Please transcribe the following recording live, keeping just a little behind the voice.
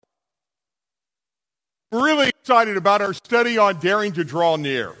Really excited about our study on daring to draw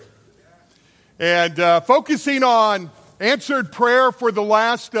near and focusing on answered prayer for the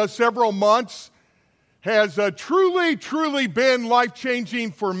last several months has truly been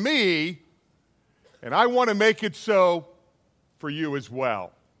life-changing for me, and I want to make it so for you as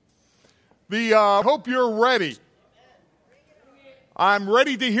well. Hope you're ready. I'm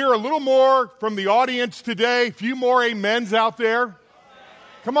ready to hear a little more from the audience today. A few more amens out there.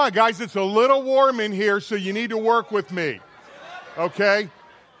 Come on, guys, it's a little warm in here, so you need to work with me, okay?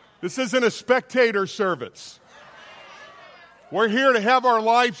 This isn't a spectator service. We're here to have our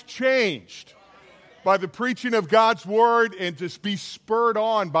lives changed by the preaching of God's Word and to be spurred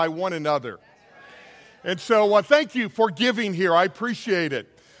on by one another. And so thank you for giving here. I appreciate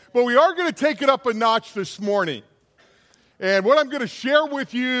it. But we are going to take it up a notch this morning. And what I'm going to share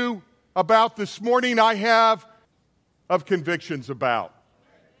with you about this morning, I have of convictions about.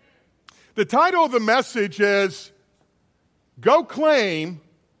 The title of the message is, Go Claim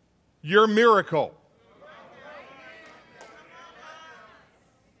Your Miracle.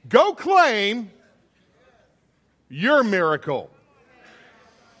 Go claim your miracle.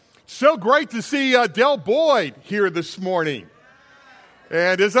 So great to see Del Boyd here this morning.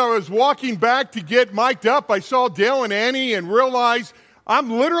 And as I was walking back to get mic'd up, I saw Dale and Annie and realized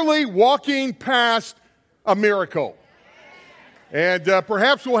I'm literally walking past a miracle. And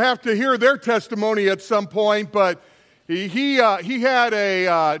perhaps we'll have to hear their testimony at some point, but he had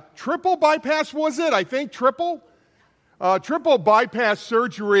a triple bypass, was it? I think triple bypass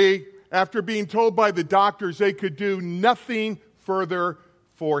surgery after being told by the doctors they could do nothing further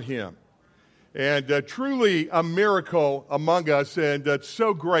for him. And truly a miracle among us, and it's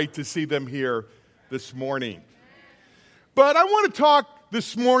so great to see them here this morning. But I want to talk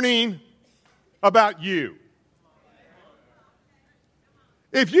this morning about you.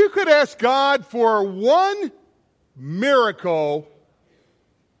 If you could ask God for one miracle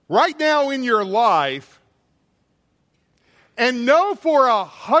right now in your life and know for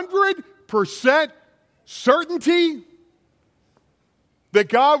 100% certainty that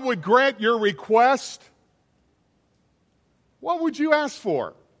God would grant your request, what would you ask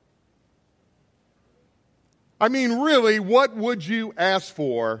for? I mean, really, what would you ask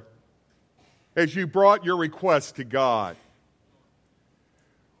for as you brought your request to God?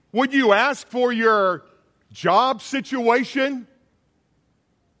 Would you ask for your job situation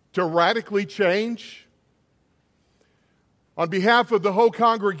to radically change? On behalf of the whole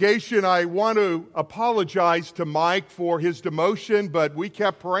congregation, I want to apologize to Mike for his demotion, but we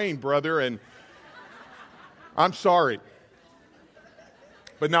kept praying, brother, and I'm sorry.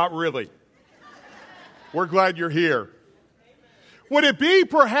 But not really. We're glad you're here. Would it be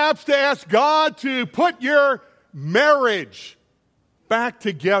perhaps to ask God to put your marriage back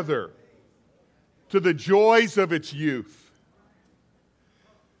together to the joys of its youth?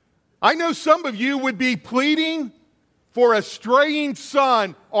 I know some of you would be pleading for a straying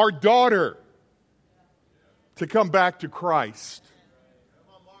son or daughter to come back to Christ.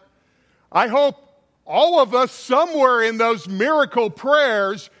 I hope all of us somewhere in those miracle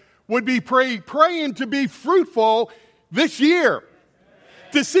prayers would be praying to be fruitful this year,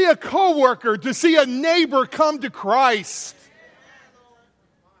 to see a coworker, to see a neighbor come to Christ.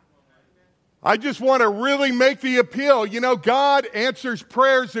 I just want to really make the appeal. You know, God answers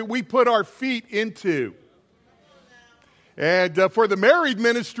prayers that we put our feet into. And for the married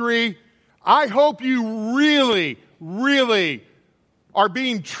ministry, I hope you really are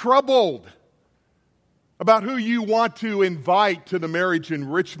being troubled about who you want to invite to the marriage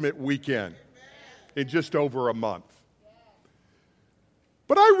enrichment weekend in just over a month.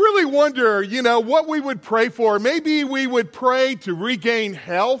 But I really wonder, what we would pray for. Maybe we would pray to regain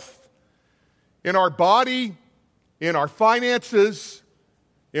health in our body, in our finances,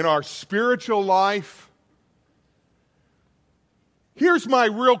 in our spiritual life. Here's my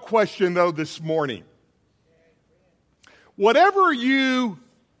real question, though, this morning. Whatever you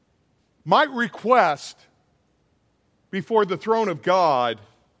might request before the throne of God,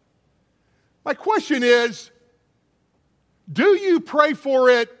 my question is, do you pray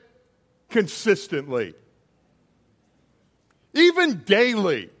for it consistently? Even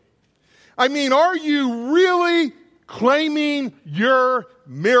daily? I mean, are you really claiming your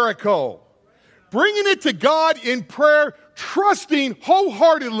miracle? Bringing it to God in prayer, trusting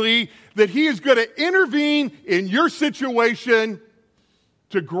wholeheartedly that He is going to intervene in your situation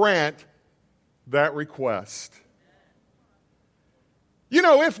to grant that request.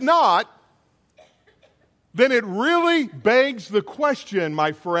 If not, then it really begs the question,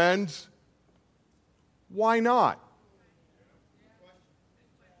 my friends, why not?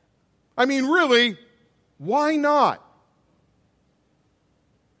 I mean, really, Why not?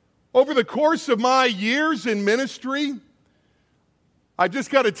 Over the course of my years in ministry, I just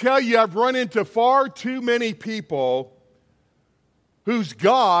got to tell you, I've run into far too many people whose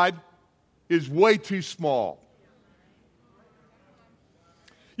God is way too small.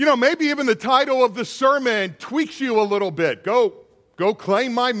 You know, maybe even the title of the sermon tweaks you a little bit. Go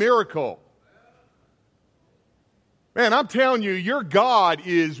claim my miracle. Man, I'm telling you, your God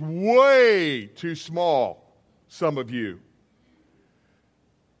is way too small, some of you.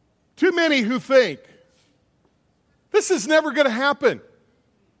 Too many who think, this is never going to happen.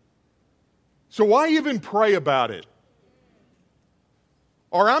 So why even pray about it?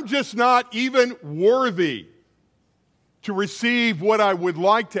 Or I'm just not even worthy to receive what I would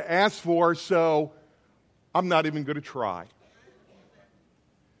like to ask for, so I'm not even going to try.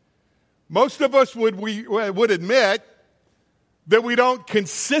 Most of us would admit that we don't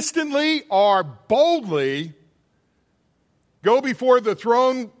consistently or boldly go before the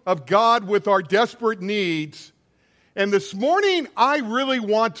throne of God with our desperate needs. And this morning, I really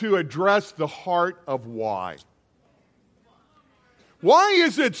want to address the heart of why. Why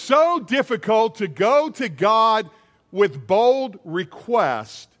is it so difficult to go to God with bold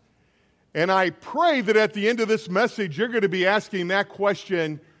requests? And I pray that at the end of this message, you're going to be asking that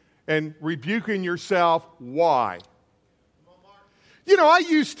question and rebuking yourself, why? You know, I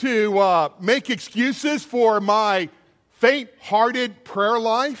used to make excuses for my faint-hearted prayer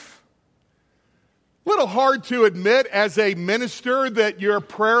life. A little hard to admit as a minister that your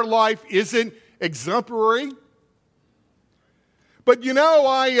prayer life isn't exemplary. But you know,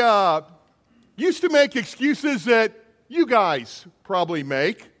 I used to make excuses that you guys probably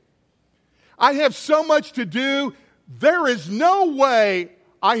make. I have so much to do, there is no way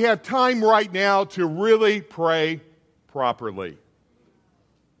I have time right now to really pray properly.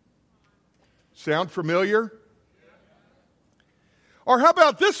 Sound familiar? Or how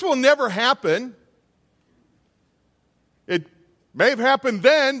about this will never happen? It may have happened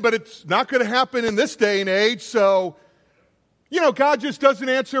then, but it's not going to happen in this day and age. So, you know, God just doesn't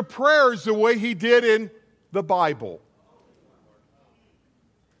answer prayers the way He did in the Bible.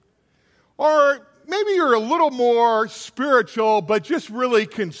 Or maybe you're a little more spiritual, but just really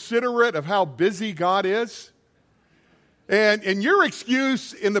considerate of how busy God is. And your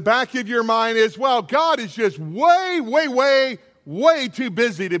excuse in the back of your mind is, well, God is just way too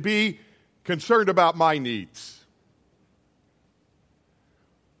busy to be concerned about my needs.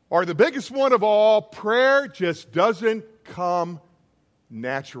 Or the biggest one of all, prayer just doesn't come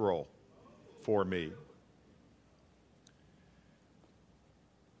natural for me.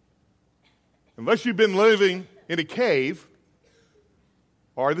 Unless you've been living in a cave,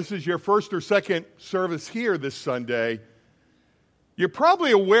 or this is your first or second service here this Sunday, you're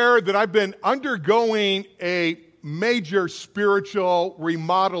probably aware that I've been undergoing a major spiritual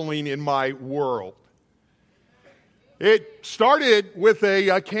remodeling in my world. It started with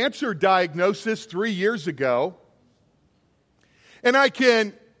a cancer diagnosis 3 years ago. And I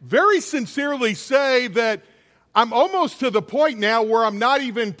can very sincerely say that I'm almost to the point now where I'm not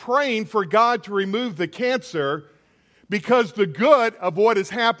even praying for God to remove the cancer, because the good of what has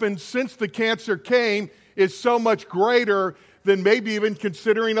happened since the cancer came is so much greater than maybe even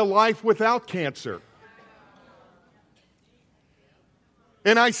considering a life without cancer.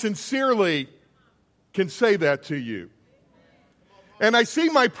 And I sincerely can say that to you. And I see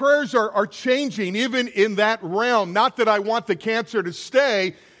my prayers are changing even in that realm. Not that I want the cancer to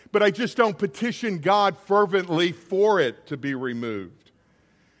stay, but I just don't petition God fervently for it to be removed.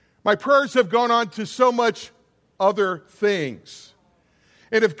 My prayers have gone on to so much other things.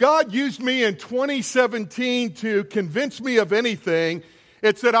 And if God used me in 2017 to convince me of anything,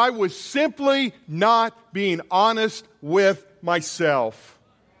 it's that I was simply not being honest with myself.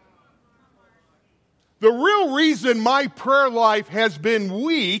 The real reason my prayer life has been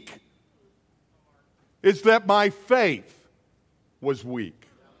weak is that my faith was weak.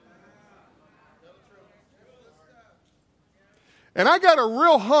 And I got a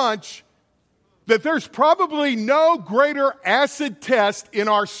real hunch that there's probably no greater acid test in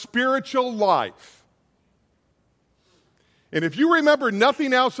our spiritual life. And if you remember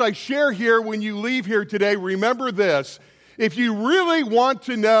nothing else I share here when you leave here today, remember this. If you really want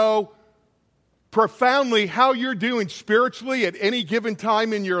to know profoundly how you're doing spiritually at any given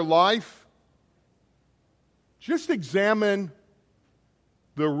time in your life, just examine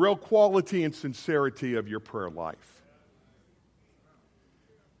the real quality and sincerity of your prayer life.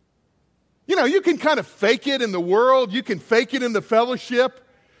 You know, you can kind of fake it in the world. You can fake it in the fellowship.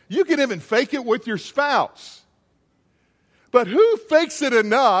 You can even fake it with your spouse. But who fakes it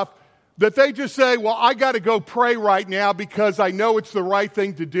enough that they just say, well, I got to go pray right now because I know it's the right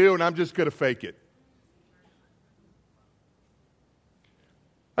thing to do and I'm just going to fake it.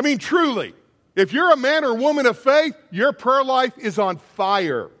 I mean, truly, if you're a man or woman of faith, your prayer life is on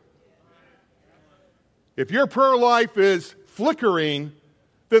fire. If your prayer life is flickering,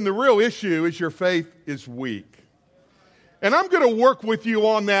 then the real issue is your faith is weak. And I'm going to work with you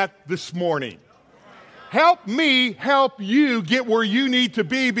on that this morning. Help me help you get where you need to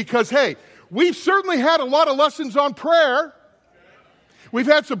be because, hey, we've certainly had a lot of lessons on prayer. We've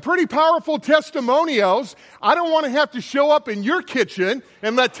had some pretty powerful testimonials. I don't want to have to show up in your kitchen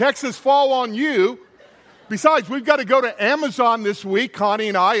and let Texas fall on you. Besides, we've got to go to Amazon this week, Connie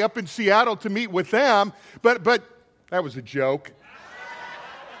and I, up in Seattle to meet with them. But that was a joke.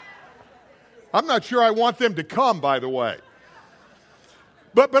 I'm not sure I want them to come, by the way.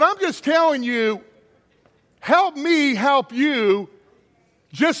 But I'm just telling you, help me help you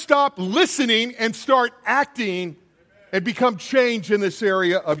just stop listening and start acting and become change in this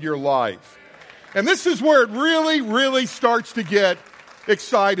area of your life. And this is where it really, really starts to get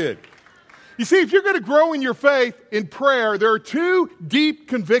excited. You see, if you're going to grow in your faith in prayer, there are two deep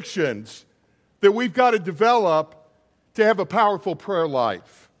convictions that we've got to develop to have a powerful prayer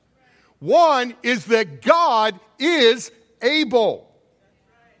life. One is that God is able.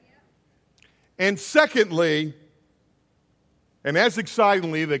 And secondly, and as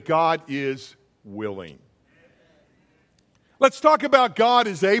excitingly, that God is willing. Let's talk about God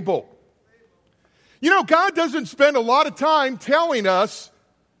is able. You know, God doesn't spend a lot of time telling us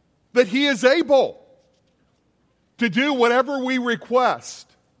that He is able to do whatever we request.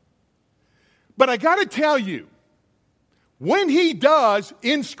 But I got to tell you, when He does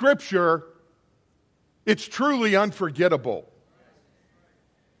in Scripture, it's truly unforgettable.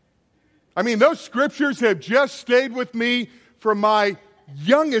 I mean, those Scriptures have just stayed with me from my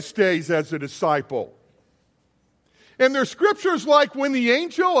youngest days as a disciple. And they're Scriptures like when the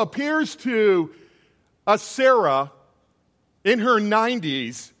angel appears to Sarah in her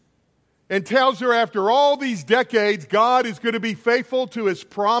 90s and tells her after all these decades, God is going to be faithful to His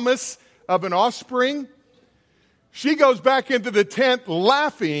promise of an offspring. She goes back into the tent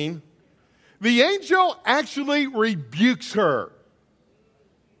laughing. The angel actually rebukes her.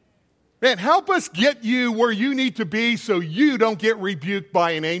 Man, help us get you where you need to be so you don't get rebuked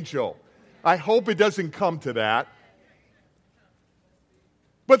by an angel. I hope it doesn't come to that.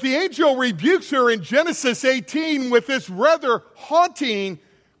 But the angel rebukes her in Genesis 18 with this rather haunting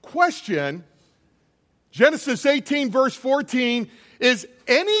question. Genesis 18 verse 14, is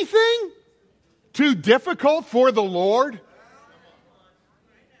anything too difficult for the Lord?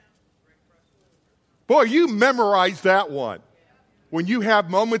 Boy, you memorize that one. When you have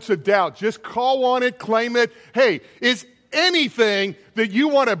moments of doubt, just call on it, claim it. Hey, is anything that you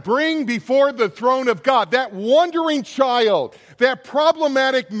want to bring before the throne of God, that wandering child, that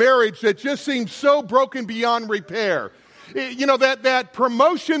problematic marriage that just seems so broken beyond repair, you know, that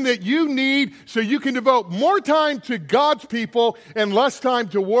promotion that you need so you can devote more time to God's people and less time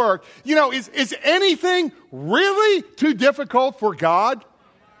to work, you know, is anything really too difficult for God?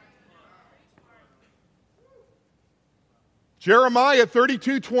 Jeremiah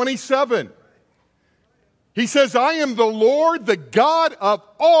 32:27. He says, I am the Lord, the God of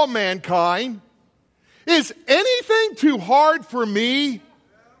all mankind. Is anything too hard for me?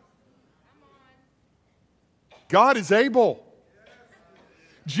 God is able.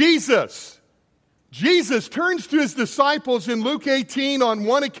 Jesus turns to His disciples in Luke 18 on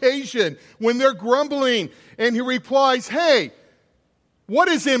one occasion when they're grumbling, and He replies, hey, what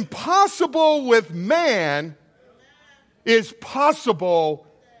is impossible with man is possible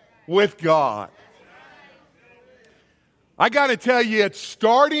with God. I got to tell you, it's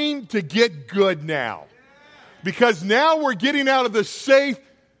starting to get good now. Because now we're getting out of the safe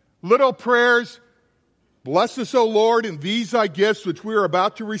little prayers. Bless us, O Lord, and these thy gifts which we are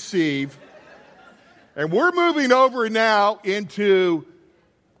about to receive. And we're moving over now into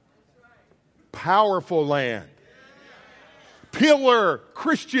powerful land. Pillar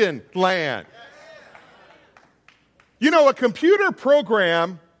Christian land. You know, a computer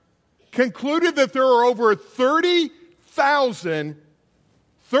program concluded that there are over 30,000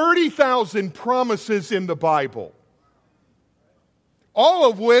 promises in the Bible. All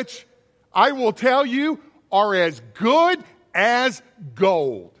of which, I will tell you, are as good as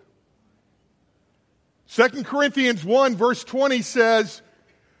gold. 2 Corinthians 1 verse 20 says,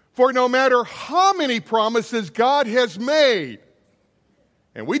 for no matter how many promises God has made,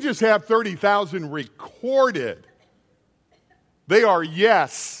 and we just have 30,000 recorded, they are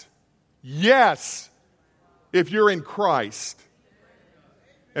yes, if you're in Christ.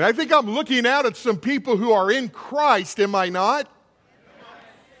 And I think I'm looking out at some people who are in Christ, am I not?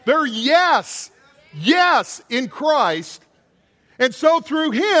 They're yes in Christ. And so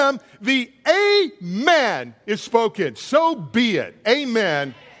through him, the amen is spoken. So be it.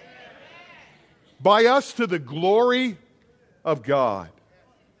 Amen. By us to the glory of God.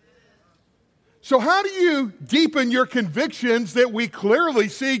 So how do you deepen your convictions that we clearly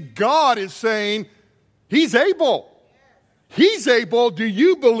see God is saying he's able? He's able. Do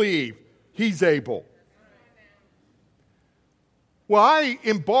you believe he's able? Well, I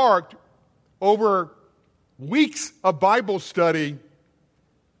embarked over weeks of Bible study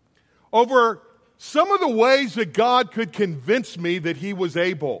over some of the ways that God could convince me that he was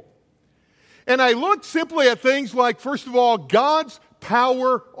able. And I looked simply at things like, first of all, God's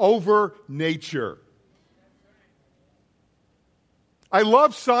power over nature. I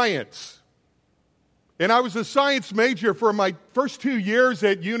love science. And I was a science major for my first 2 years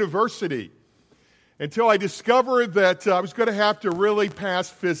at university until I discovered that I was going to have to really pass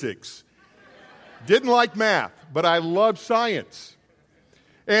physics. Didn't like math, but I loved science.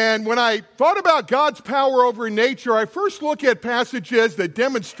 And when I thought about God's power over nature, I first looked at passages that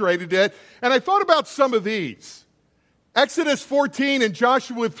demonstrated it, and I thought about some of these. Exodus 14 and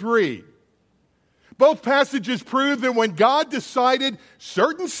Joshua 3. Both passages prove that when God decided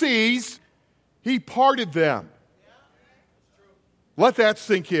certain seas, he parted them. Let that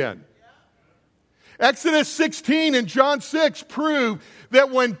sink in. Exodus 16 and John 6 prove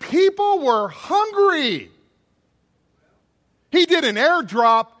that when people were hungry, he did an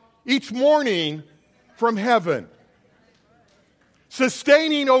airdrop each morning from heaven,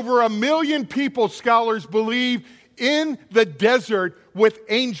 sustaining over 1 million people, scholars believe, in the desert with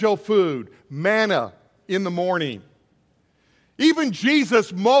angel food, manna in the morning. Even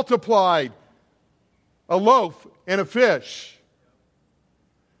Jesus multiplied a loaf and a fish.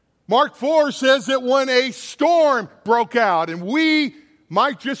 Mark 4 says that when a storm broke out, and we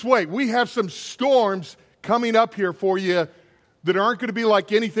might just wait, we have some storms coming up here for you that aren't going to be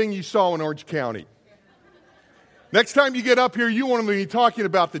like anything you saw in Orange County. Next time you get up here, you won't be talking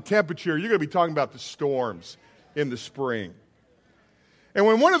about the temperature. You're going to be talking about the storms in the spring. And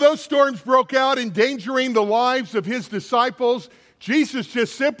when one of those storms broke out, endangering the lives of his disciples, Jesus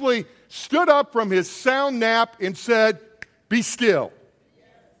just simply stood up from his sound nap and said, "Be still."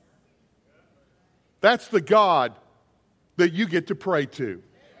 That's the God that you get to pray to.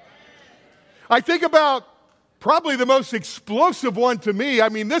 I think about probably the most explosive one to me. I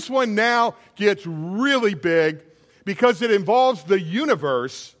mean, this one now gets really big because it involves the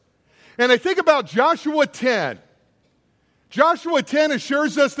universe. And I think about Joshua 10. Joshua 10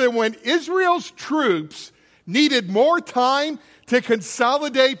 assures us that when Israel's troops needed more time to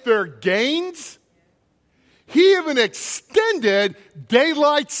consolidate their gains, he even extended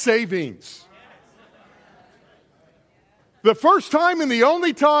daylight savings. The first time and the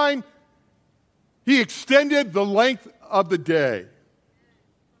only time he extended the length of the day.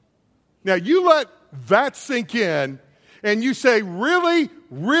 Now you let that sink in and you say, really?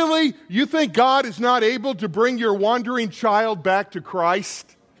 Really? You think God is not able to bring your wandering child back to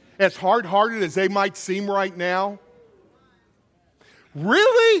Christ? As hard-hearted as they might seem right now?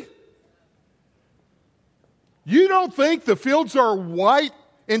 Really? You don't think the fields are white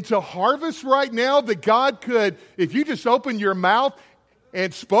into harvest right now, that God could, if you just open your mouth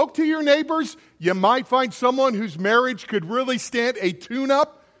and spoke to your neighbors, you might find someone whose marriage could really stand a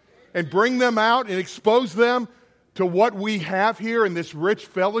tune-up and bring them out and expose them to what we have here in this rich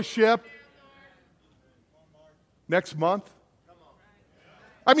fellowship next month?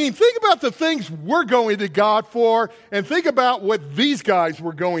 I mean, think about the things we're going to God for, and think about what these guys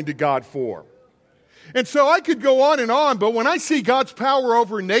were going to God for. And so I could go on, but when I see God's power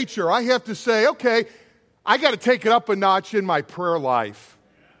over nature, I have to say, okay, I got to take it up a notch in my prayer life.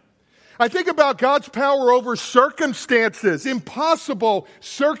 I think about God's power over circumstances, impossible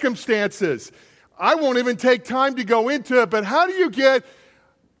circumstances. I won't even take time to go into it, but how do you get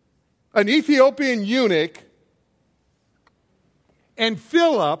an Ethiopian eunuch and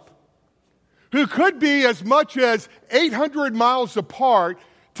Philip, who could be as much as 800 miles apart,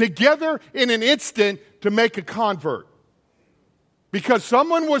 together in an instant to make a convert? Because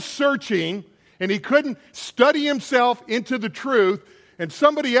someone was searching and he couldn't study himself into the truth, and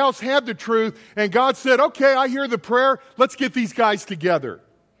somebody else had the truth, and God said, okay, I hear the prayer, let's get these guys together.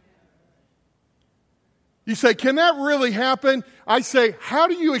 You say, can that really happen? I say, how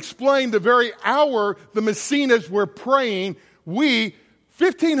do you explain the very hour the Mancinas were praying, we,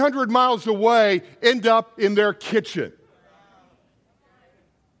 1,500 miles away, end up in their kitchen?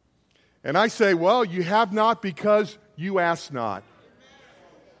 And I say, well, you have not because you ask not.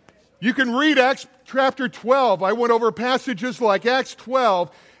 You can read Acts chapter 12. I went over passages like Acts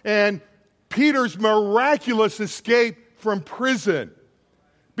 12 and Peter's miraculous escape from prison,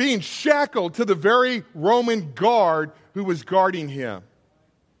 being shackled to the very Roman guard who was guarding him.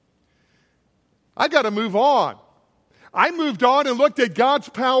 I got to move on. I moved on and looked at God's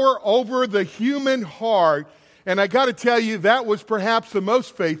power over the human heart, and I got to tell you, that was perhaps the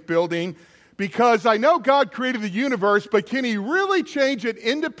most faith-building, because I know God created the universe, but can He really change an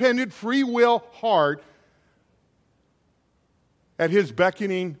independent, free will heart at His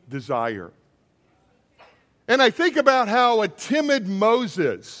beckoning desire? And I think about how a timid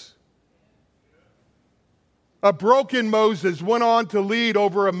Moses, a broken Moses, went on to lead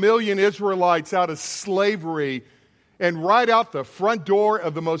over 1 million Israelites out of slavery and right out the front door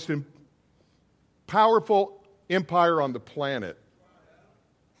of the most powerful empire on the planet.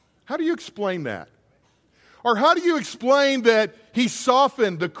 How do you explain that? Or how do you explain that he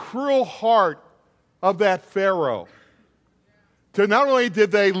softened the cruel heart of that Pharaoh? So not only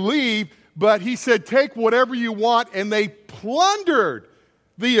did they leave, but he said, take whatever you want, and they plundered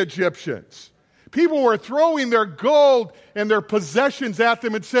the Egyptians. People were throwing their gold and their possessions at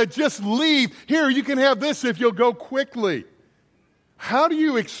them and said, just leave. Here, you can have this if you'll go quickly. How do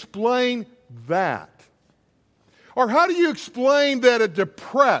you explain that? Or how do you explain that a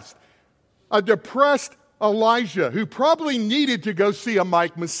depressed Elijah, who probably needed to go see a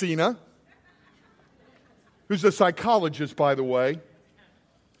Mike Mancini, who's a psychologist, by the way,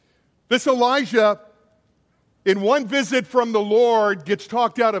 this Elijah, in one visit from the Lord, gets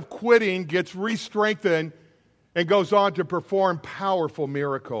talked out of quitting, gets re-strengthened, and goes on to perform powerful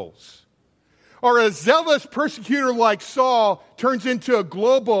miracles. Or a zealous persecutor like Saul turns into a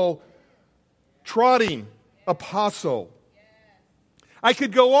global trotting apostle. I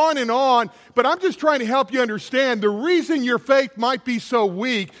could go on, but I'm just trying to help you understand the reason your faith might be so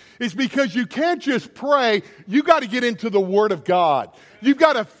weak is because you can't just pray. You got to get into the Word of God. You've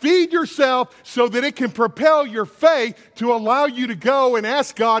got to feed yourself so that it can propel your faith to allow you to go and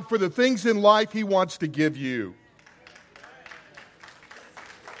ask God for the things in life He wants to give you.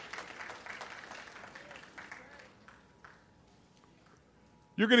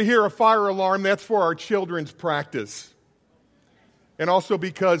 You're going to hear a fire alarm. That's for our children's practice. And also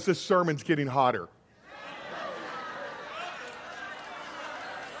because this sermon's getting hotter.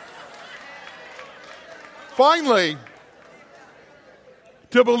 Finally,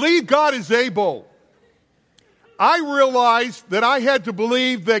 to believe God is able, I realized that I had to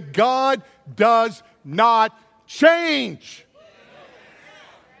believe that God does not change.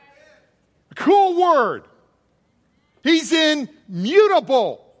 A cool word. He's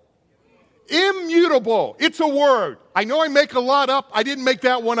immutable. Immutable. It's a word. I know I make a lot up. I didn't make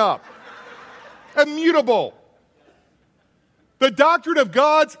that one up. Immutable. The doctrine of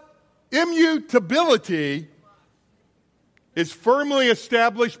God's immutability is firmly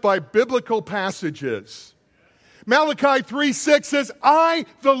established by biblical passages. Malachi 3:6 says, I,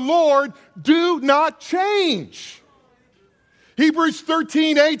 the Lord, do not change. Hebrews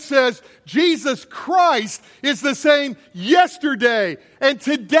 13:8 says, Jesus Christ is the same yesterday and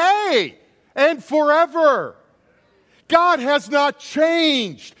today and forever. God has not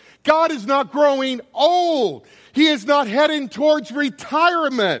changed. God is not growing old. He is not heading towards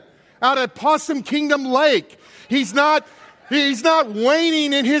retirement out at Possum Kingdom Lake. He's not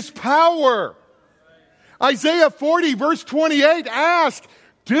waning in His power. Isaiah 40 verse 28 asks,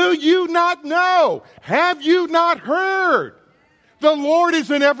 do you not know? Have you not heard? The Lord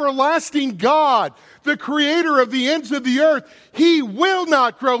is an everlasting God, the creator of the ends of the earth. He will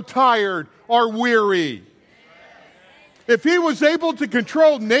not grow tired or weary. If He was able to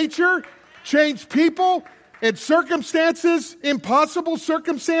control nature, change people and circumstances, impossible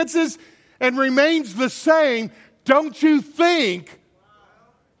circumstances, and remains the same, don't you think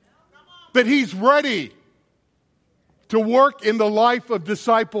that He's ready to work in the life of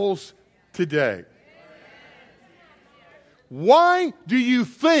disciples today? Why do you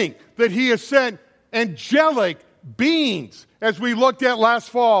think that He has sent angelic beings, as we looked at last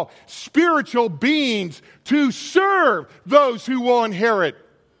fall, spiritual beings to serve those who will inherit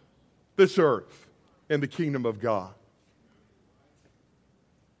this earth and the kingdom of God?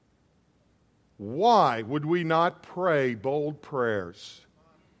 Why would we not pray bold prayers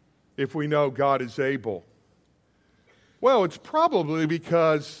if we know God is able? Well, it's probably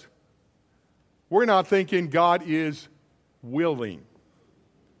because we're not thinking God is willing.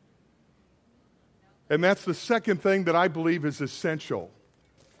 And that's the second thing that I believe is essential.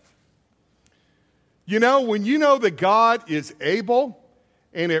 You know, when you know that God is able,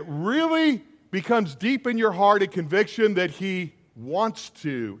 and it really becomes deep in your heart a conviction that He wants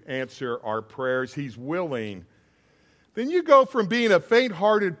to answer our prayers. He's willing. Then you go from being a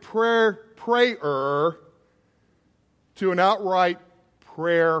faint-hearted prayer to an outright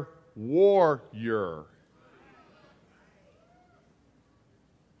prayer warrior.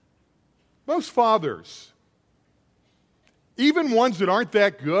 Most fathers, even ones that aren't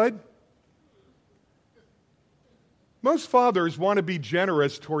that good, most fathers want to be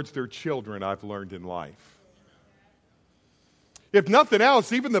generous towards their children, I've learned in life. If nothing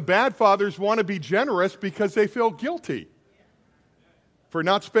else, even the bad fathers want to be generous because they feel guilty for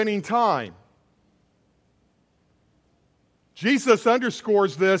not spending time. Jesus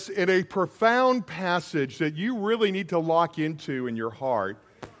underscores this in a profound passage that you really need to lock into in your heart.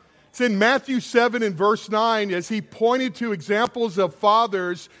 It's in Matthew 7 and verse 9 as he pointed to examples of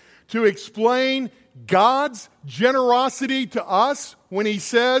fathers to explain God's generosity to us when he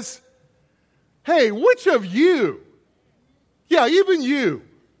says, hey, which of you, yeah, even you,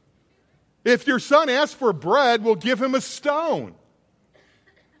 if your son asks for bread, will give him a stone?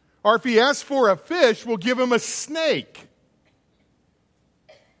 Or if he asks for a fish, will give him a snake?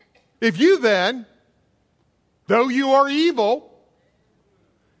 If you then, though you are evil,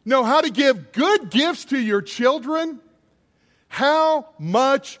 know how to give good gifts to your children, how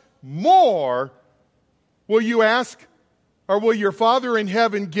much more will you ask, or will your Father in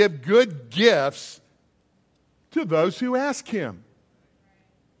heaven give good gifts to those who ask him?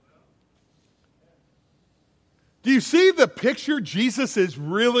 Do you see the picture Jesus is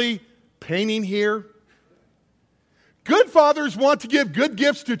really painting here? Good fathers want to give good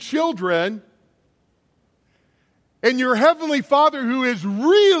gifts to children, and your heavenly Father, who is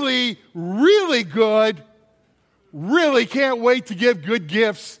really, really good, really can't wait to give good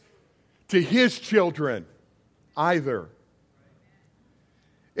gifts to his children either.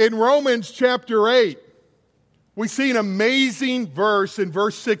 In Romans chapter 8, we see an amazing verse in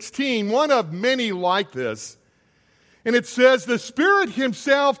verse 16, one of many like this. And it says, the Spirit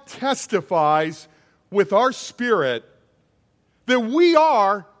himself testifies with our spirit that we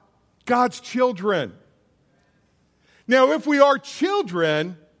are God's children. Now, if we are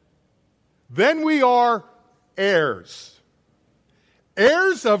children, then we are heirs.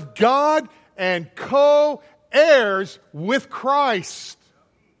 Heirs of God and co-heirs with Christ.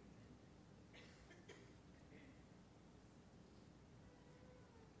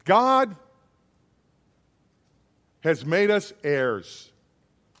 God has made us heirs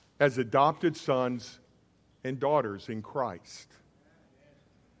as adopted sons and daughters in Christ.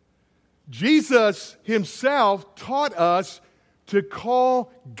 Jesus himself taught us to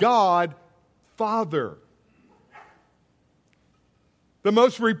call God Father. The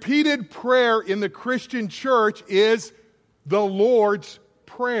most repeated prayer in the Christian church is the Lord's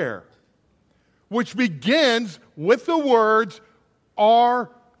Prayer, which begins with the words,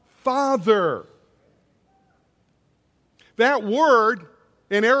 Our Father. That word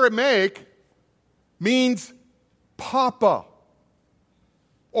in Aramaic means Papa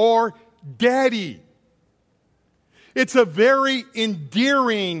or Daddy. It's a very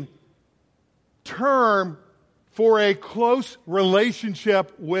endearing term for a close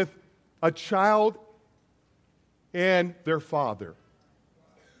relationship with a child and their father.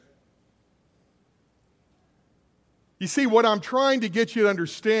 You see, what I'm trying to get you to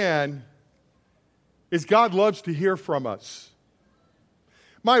understand is God loves to hear from us.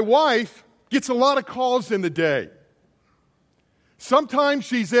 My wife gets a lot of calls in the day. Sometimes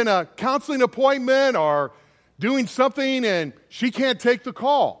she's in a counseling appointment or doing something and she can't take the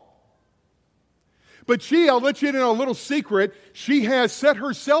call. But I'll let you know a little secret, she has set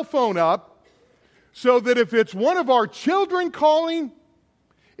her cell phone up so that if it's one of our children calling,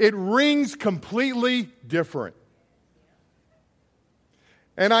 it rings completely different.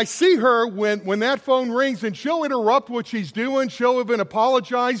 And I see her when that phone rings and she'll interrupt what she's doing. She'll even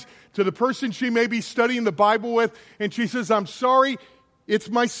apologize to the person she may be studying the Bible with. And she says, I'm sorry, it's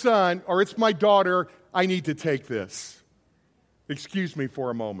my son or it's my daughter. I need to take this. Excuse me for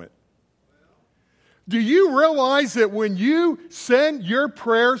a moment. Do you realize that when you send your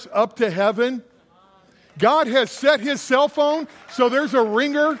prayers up to heaven, God has set his cell phone so there's a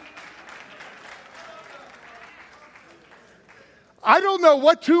ringer? I don't know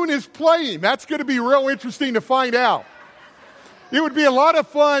what tune is playing. That's going to be real interesting to find out. It would be a lot of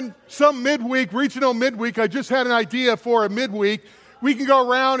fun some midweek, regional midweek. I just had an idea for a midweek. We can go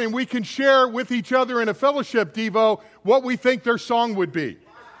around and we can share with each other in a fellowship devo what we think their song would be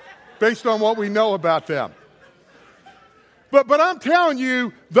based on what we know about them. But I'm telling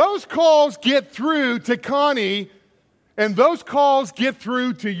you, those calls get through to Connie and those calls get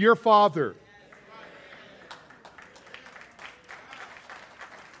through to your father.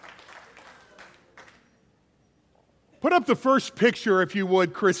 Put up the first picture, if you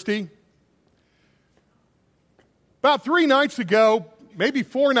would, Christy. About 3 nights ago, maybe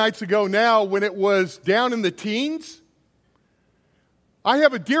 4 nights ago now, when it was down in the teens, I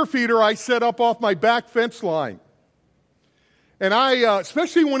have a deer feeder I set up off my back fence line. And I,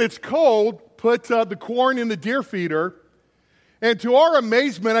 especially when it's cold, put the corn in the deer feeder. And to our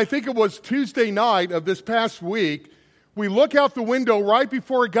amazement, I think it was Tuesday night of this past week, we look out the window right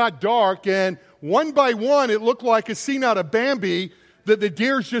before it got dark, and one by one, it looked like a scene out of Bambi, that the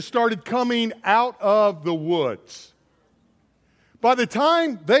deers just started coming out of the woods. By the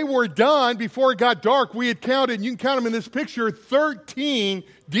time they were done, before it got dark, we had counted, and you can count them in this picture, 13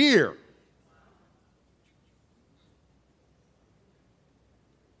 deer.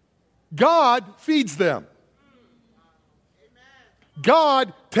 God feeds them.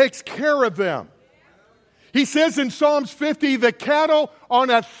 God takes care of them. He says in Psalms 50, the cattle on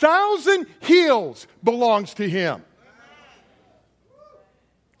 1,000 hills belongs to him.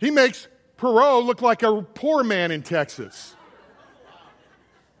 He makes Perot look like a poor man in Texas.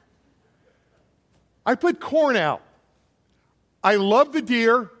 I put corn out. I love the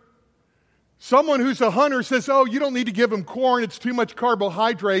deer. Someone who's a hunter says, oh, you don't need to give them corn. It's too much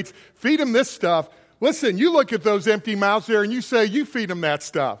carbohydrates. Feed them this stuff. Listen, you look at those empty mouths there and you say, you feed them that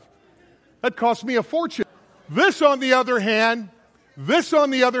stuff. That cost me a fortune. This, on the other hand,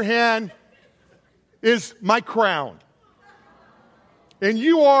 is my crown. And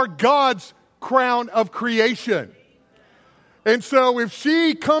you are God's crown of creation. And so if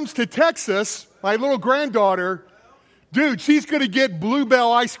she comes to Texas, my little granddaughter, dude, she's going to get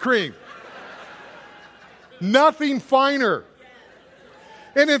Bluebell ice cream. Nothing finer.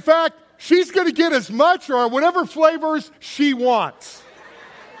 And in fact, she's going to get as much or whatever flavors she wants.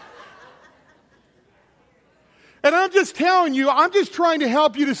 And I'm just telling you, I'm just trying to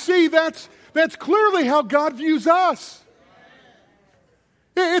help you to see that's clearly how God views us.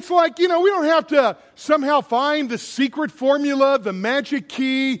 It's like, we don't have to somehow find the secret formula, the magic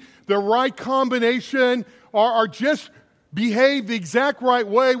key, the right combination, or just behave the exact right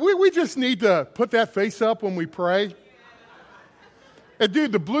way. We just need to put that face up when we pray. And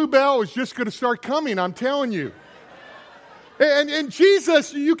dude, the Bluebell is just going to start coming, I'm telling you. And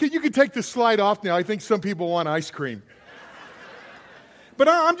Jesus, you can take the slide off now. I think some people want ice cream. But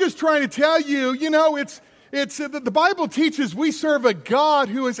I'm just trying to tell you, it's the Bible teaches we serve a God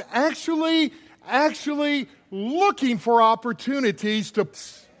who is actually looking for opportunities to.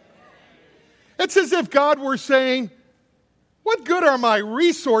 It's as if God were saying, what good are my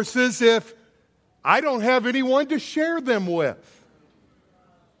resources if I don't have anyone to share them with?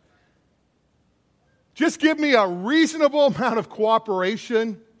 Just give me a reasonable amount of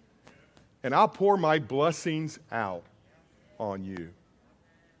cooperation, and I'll pour my blessings out on you.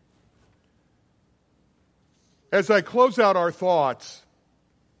 As I close out our thoughts,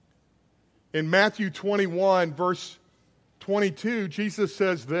 in Matthew 21, verse 22, Jesus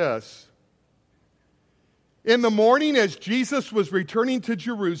says this. In the morning, as Jesus was returning to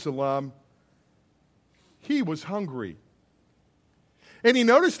Jerusalem, he was hungry. And he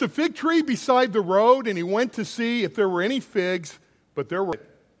noticed a fig tree beside the road, and he went to see if there were any figs, but there were.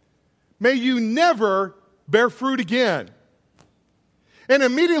 May you never bear fruit again. And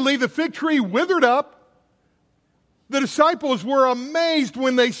immediately the fig tree withered up. The disciples were amazed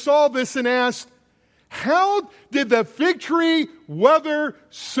when they saw this and asked, how did the fig tree wither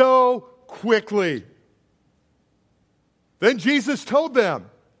so quickly? Then Jesus told them,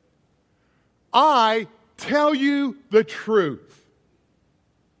 I tell you the truth.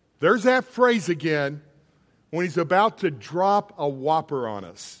 There's that phrase again when he's about to drop a whopper on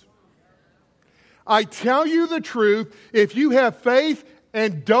us. I tell you the truth, if you have faith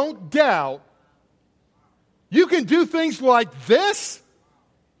and don't doubt, you can do things like this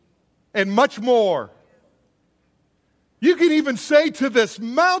and much more. You can even say to this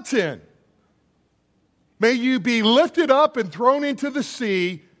mountain, may you be lifted up and thrown into the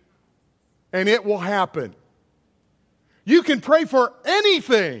sea, and it will happen. You can pray for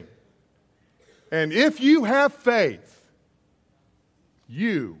anything. And if you have faith,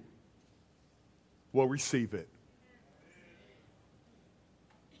 you will receive it.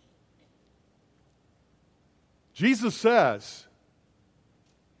 Jesus says,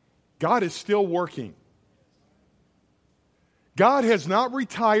 God is still working. God has not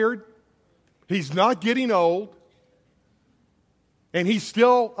retired. He's not getting old. And he's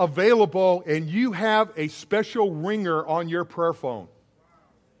still available, and you have a special ringer on your prayer phone.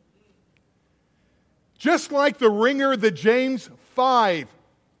 Just like the ringer that James 5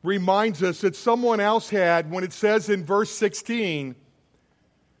 reminds us that someone else had when it says in verse 16,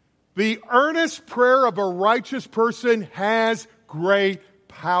 The earnest prayer of a righteous person has great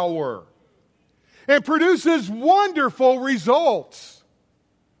power and produces wonderful results.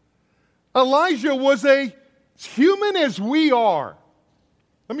 Elijah was as human as we are.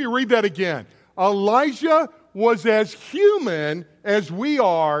 Let me read that again. Elijah was as human as we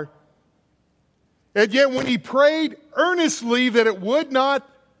are, and yet when he prayed earnestly that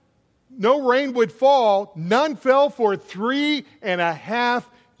no rain would fall, none fell for 3.5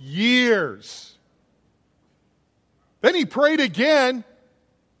 years. Then he prayed again.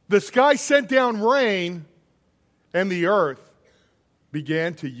 The sky sent down rain, and the earth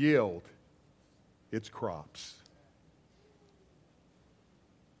began to yield its crops.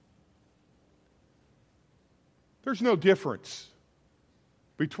 There's no difference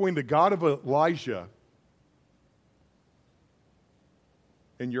between the God of Elijah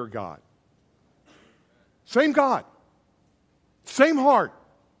and your God. Same God, same heart,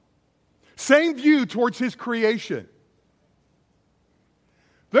 same view towards His creation.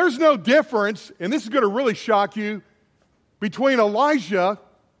 There's no difference, and this is going to really shock you, between Elijah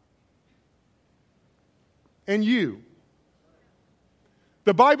and you.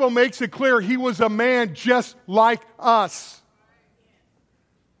 The Bible makes it clear he was a man just like us.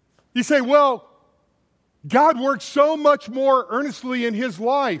 You say, well, God worked so much more earnestly in his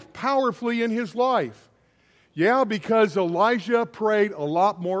life, powerfully in his life. Yeah, because Elijah prayed a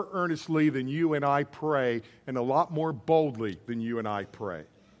lot more earnestly than you and I pray, and a lot more boldly than you and I pray.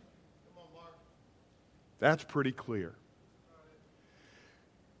 That's pretty clear.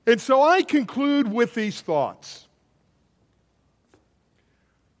 And so I conclude with these thoughts.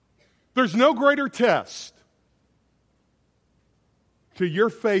 There's no greater test to your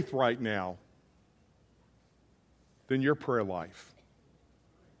faith right now than your prayer life.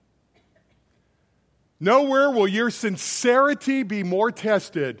 Nowhere will your sincerity be more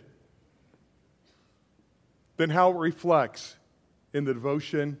tested than how it reflects in the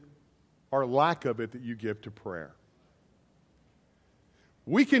devotion or lack of it that you give to prayer.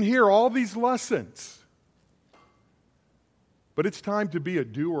 We can hear all these lessons, but it's time to be a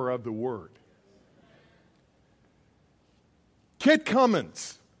doer of the word. Kit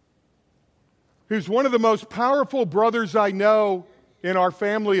Cummins, who's one of the most powerful brothers I know in our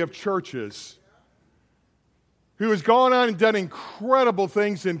family of churches, who has gone on and done incredible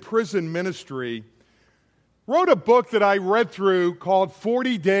things in prison ministry, wrote a book that I read through called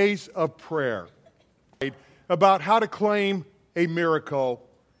 40 Days of Prayer, about how to claim a miracle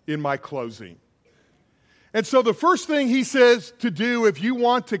in my closing. And so the first thing he says to do if you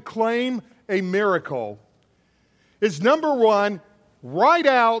want to claim a miracle is, number one, write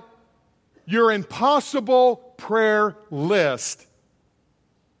out your impossible prayer list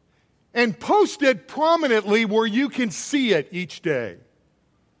and post it prominently where you can see it each day.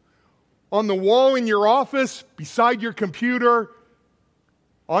 On the wall in your office, beside your computer,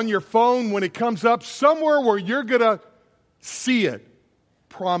 on your phone when it comes up, somewhere where you're going to see it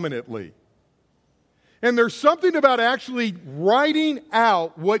prominently. And there's something about actually writing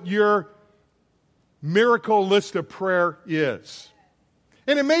out what your miracle list of prayer is.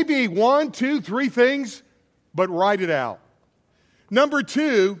 And it may be 1, 2, 3 things, but write it out. Number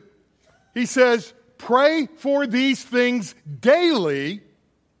 2, he says, pray for these things daily,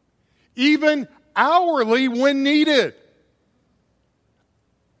 even hourly when needed.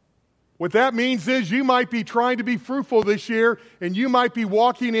 What that means is you might be trying to be fruitful this year, and you might be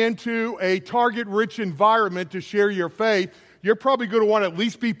walking into a target-rich environment to share your faith. You're probably going to want to at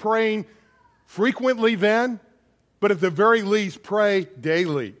least be praying frequently then, but at the very least, pray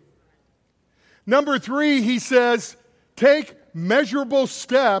daily. Number 3, he says, take measurable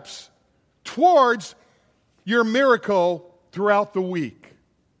steps towards your miracle throughout the week.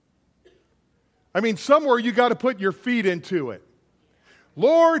 I mean, somewhere you got to put your feet into it.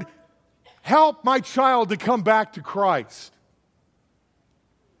 Lord, help my child to come back to Christ.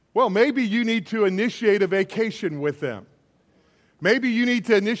 Well, maybe you need to initiate a vacation with them. Maybe you need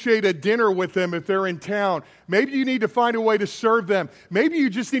to initiate a dinner with them if they're in town. Maybe you need to find a way to serve them. Maybe you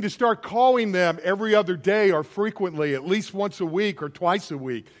just need to start calling them every other day or frequently, at least once a week or twice a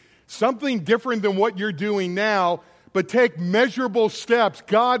week. Something different than what you're doing now, but take measurable steps.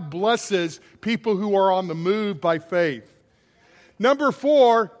 God blesses people who are on the move by faith. Number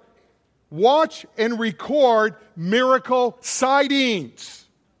 4, watch and record miracle sightings.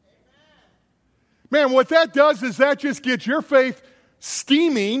 Man, what that does is that just gets your faith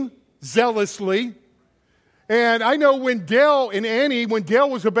steaming zealously. And I know when Dale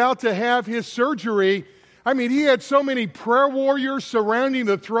was about to have his surgery, I mean, he had so many prayer warriors surrounding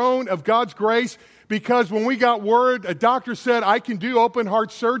the throne of God's grace because when we got word, a doctor said, I can do open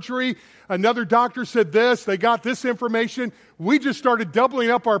heart surgery. Another doctor said this. They got this information. We just started doubling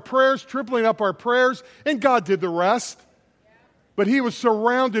up our prayers, tripling up our prayers, and God did the rest. But he was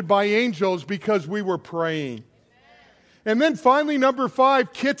surrounded by angels because we were praying. And then finally, number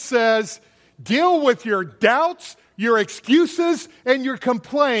 5, Kit says, deal with your doubts, your excuses, and your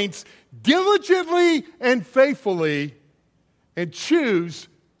complaints diligently and faithfully, and choose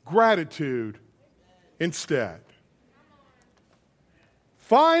gratitude instead.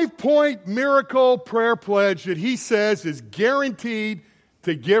 5-point miracle prayer pledge that he says is guaranteed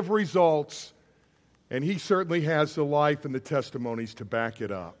to give results, and he certainly has the life and the testimonies to back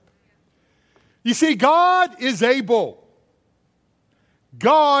it up. You see, God is able.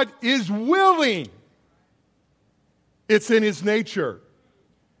 God is willing. It's in his nature.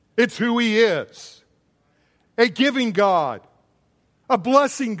 It's who he is. A giving God, a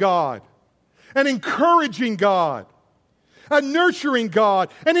blessing God, an encouraging God, a nurturing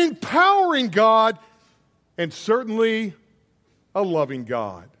God, an empowering God, and certainly a loving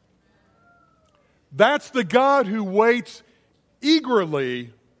God. That's the God who waits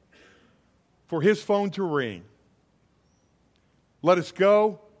eagerly for his phone to ring. Let us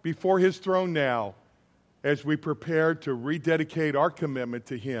go before his throne now as we prepare to rededicate our commitment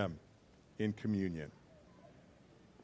to him in communion.